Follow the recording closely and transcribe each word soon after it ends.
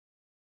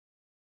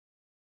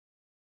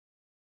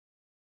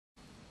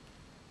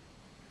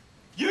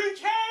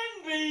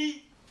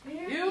be.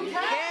 You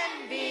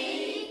can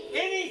be.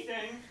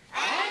 Anything.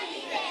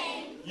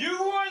 Anything. You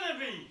want to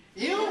be.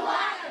 You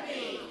want to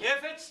be.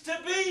 If it's to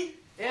be.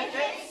 If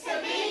it's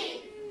to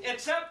be.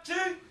 It's up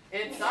to.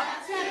 It's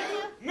up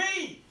to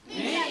Me.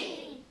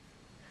 Me.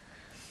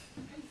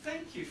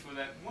 Thank you for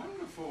that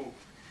wonderful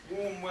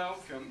warm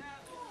welcome.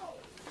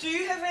 Do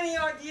you have any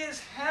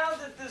ideas how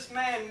did this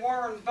man,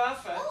 Warren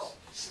Buffett,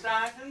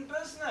 start in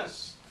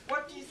business?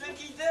 What do you think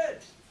he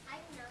did? I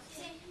don't know.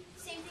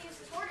 Same thing as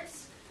the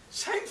tortoise.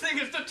 Same thing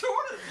as the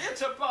tortoise.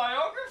 It's a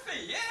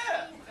biography,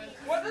 yeah.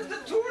 What did the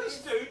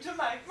tortoise do to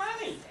make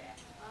money?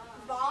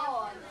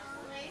 Ball.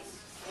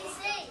 He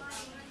saved.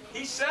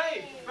 He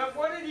saved. But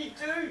what did he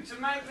do to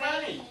make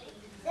money?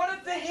 What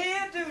did the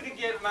hare do to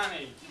get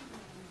money?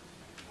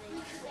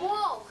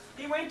 Whoa.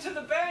 He went to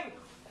the bank.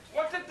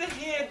 What did the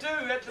hare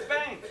do at the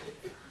bank?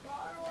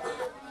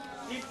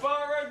 He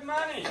borrowed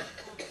money.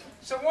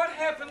 So what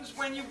happens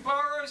when you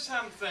borrow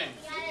something?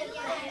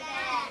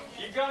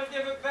 You got to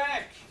give it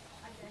back.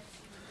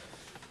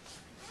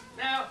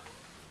 Now,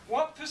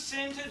 what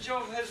percentage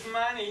of his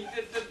money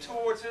did the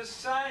tortoise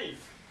save?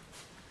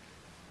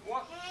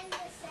 What?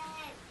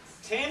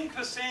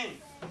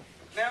 10%.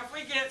 Now, if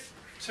we get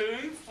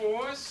 2,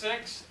 4,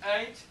 6,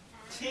 8,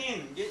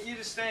 10, get you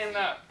to stand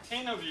up.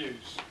 10 of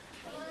yous.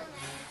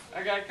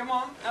 Okay, come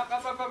on. Up,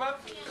 up, up, up,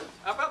 up.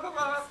 Up, up, up,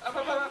 up, up,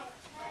 up, up.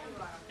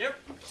 Yep,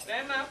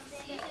 stand up.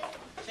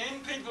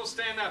 10 people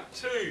stand up.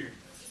 2,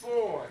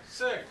 4,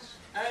 6,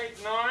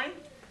 8, 9.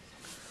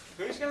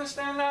 Who's going to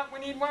stand up? We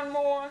need one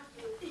more.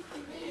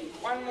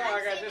 One more.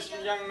 I got this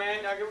young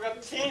man. Okay, we've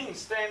got 10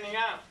 standing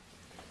up.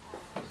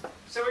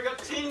 So we got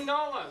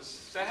 $10.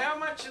 So how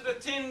much of the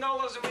 $10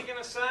 are we going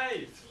to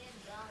save?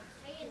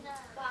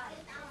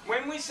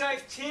 When we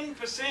save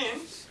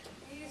 10%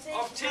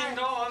 of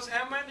 $10,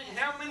 how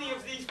many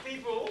of these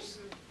people's,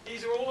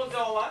 these are all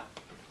 $1,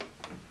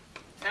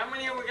 how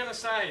many are we going to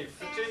save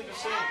for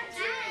 10%?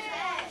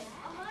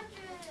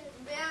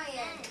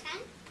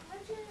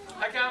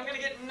 Okay, I'm going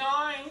to get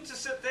 9 to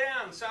sit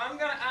down. So I'm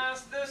going to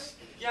ask this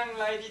young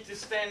lady to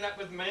stand up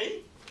with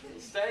me.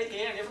 Stay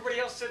here, and everybody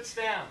else sits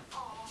down.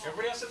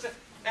 Everybody else sits down.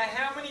 Now,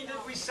 how many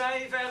did we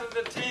save out of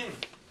the 10?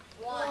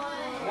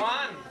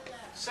 1.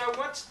 So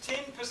what's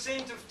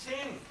 10% of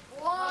 10?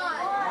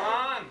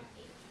 1.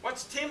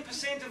 What's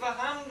 10% of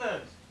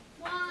 100?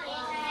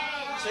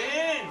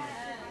 10.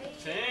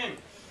 10.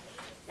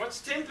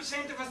 What's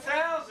 10% of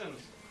 1,000?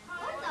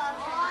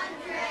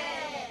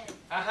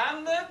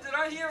 100? Did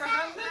I hear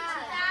 100?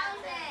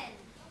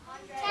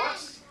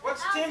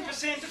 What's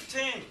 10% of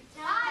 10?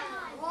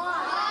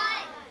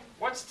 1.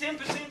 What's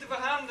 10% of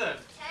 100?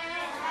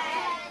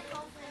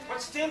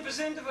 What's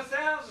 10% of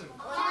 1,000?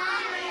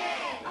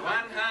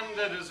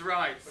 100 is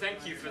right.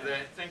 Thank you for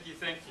that. Thank you,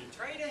 thank you.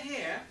 Trader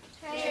Hare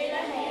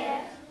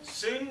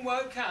soon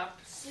woke up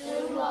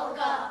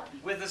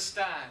with a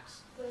start.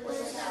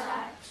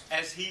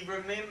 As he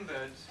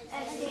remembered,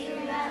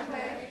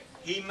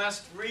 he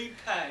must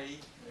repay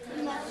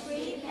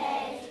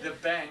the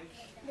bank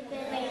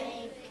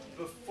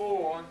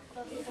before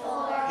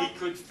he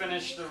could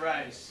finish the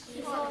race.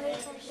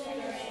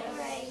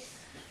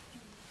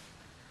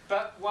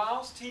 But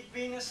whilst he'd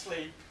been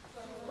asleep,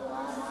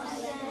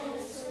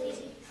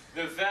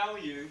 the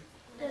value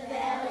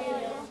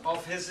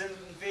of his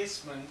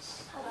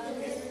investments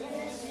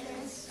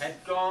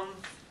had gone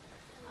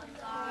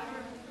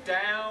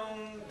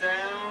down,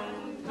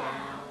 down,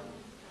 down.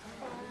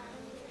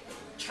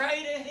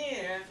 Trader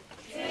Hare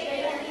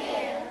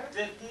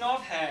did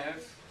not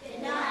have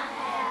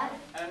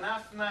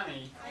enough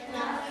money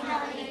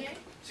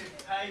to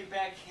pay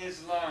back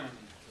his loan.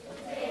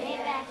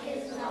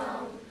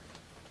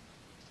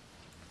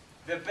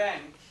 The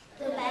bank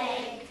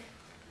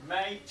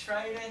made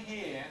Trader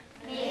Hare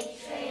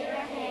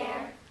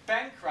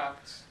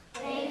bankrupt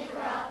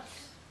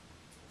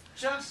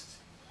just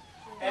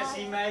as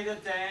he made a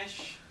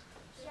dash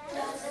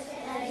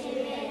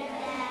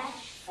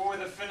for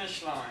the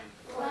finish line.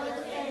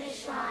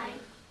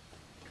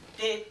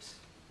 Debt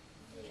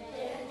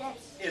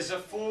is a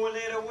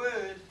 4-letter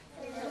word,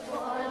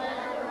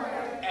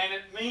 and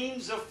it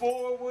means a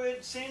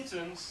 4-word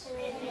sentence.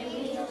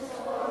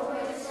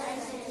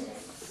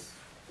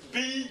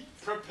 Be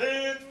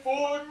prepared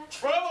for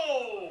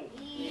trouble!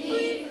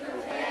 Be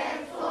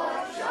prepared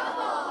for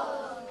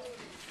trouble!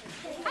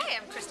 Hi,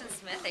 I'm Kristen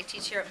Smith. I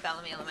teach here at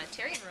Bellamy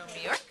Elementary in Rome,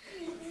 New York.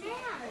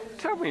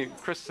 Tell me,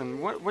 Kristen,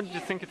 what did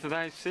you think of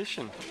today's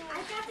session?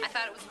 I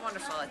thought it was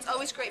wonderful. It's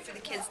always great for the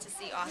kids to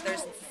see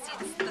authors and to see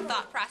the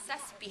thought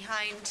process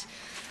behind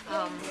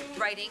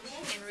writing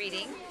and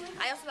reading.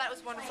 I also thought it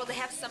was wonderful to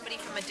have somebody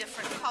from a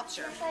different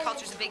culture.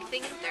 Culture's a big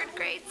thing in 3rd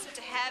grade, so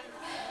to have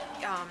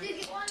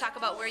talk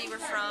about where you were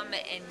from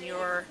and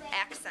your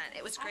accent.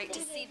 It was great to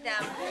see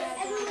them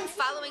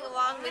following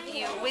along with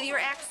you with your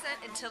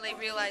accent until they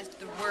realized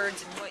the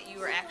words and what you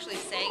were actually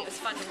saying. It was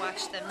fun to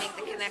watch them make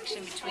the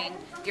connection between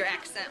your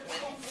accent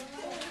with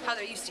how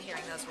they're used to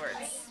hearing those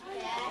words.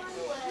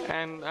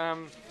 And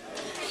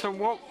so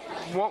what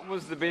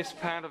was the best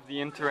part of the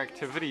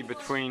interactivity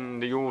between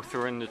the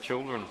author and the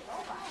children?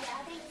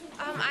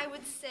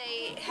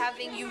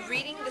 having you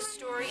reading the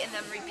story and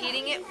them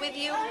repeating it with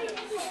you,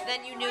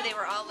 then you knew they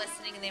were all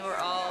listening and they were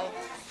all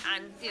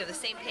on the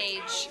same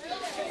page.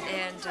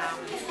 And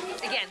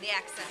again, the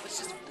accent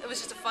was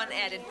just a fun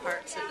added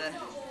part to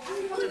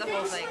the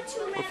whole thing.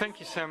 Well, thank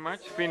you so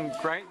much. It's been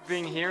great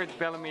being here at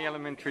Bellamy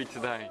Elementary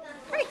today.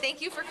 Great,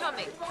 thank you for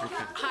coming. Okay.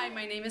 Hi,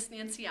 my name is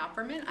Nancy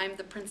Opperman. I'm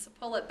the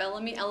principal at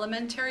Bellamy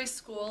Elementary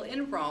School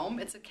in Rome.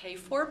 It's a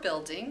K-4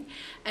 building,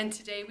 and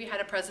today we had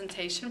a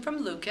presentation from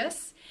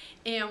Lucas,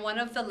 and one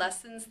of the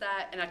lessons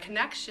and a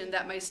connection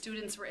that my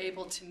students were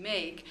able to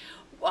make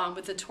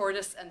with the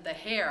tortoise and the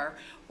hare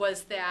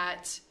was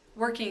that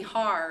working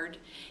hard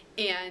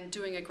and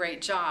doing a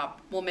great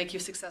job will make you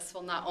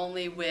successful not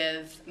only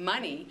with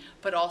money,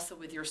 but also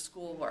with your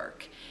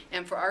schoolwork.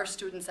 And for our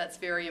students, that's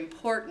very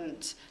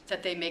important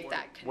that they make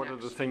that connection. What are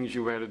the things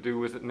you're able to do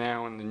with it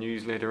now in the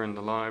newsletter and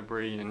the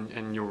library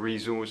and your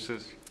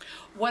resources?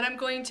 What I'm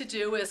going to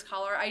do is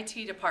call our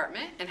IT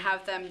department and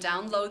have them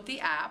download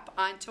the app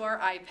onto our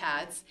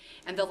iPads.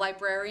 And the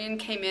librarian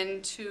came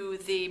into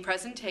the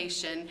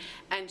presentation,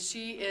 and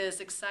she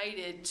is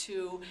excited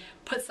to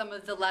put some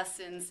of the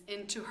lessons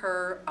into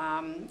her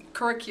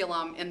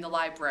curriculum in the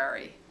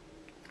library.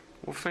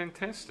 Well,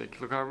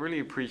 fantastic. Look, I really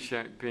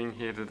appreciate being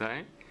here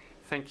today.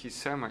 Thank you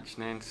so much,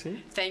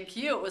 Nancy. Thank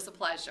you. It was a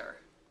pleasure.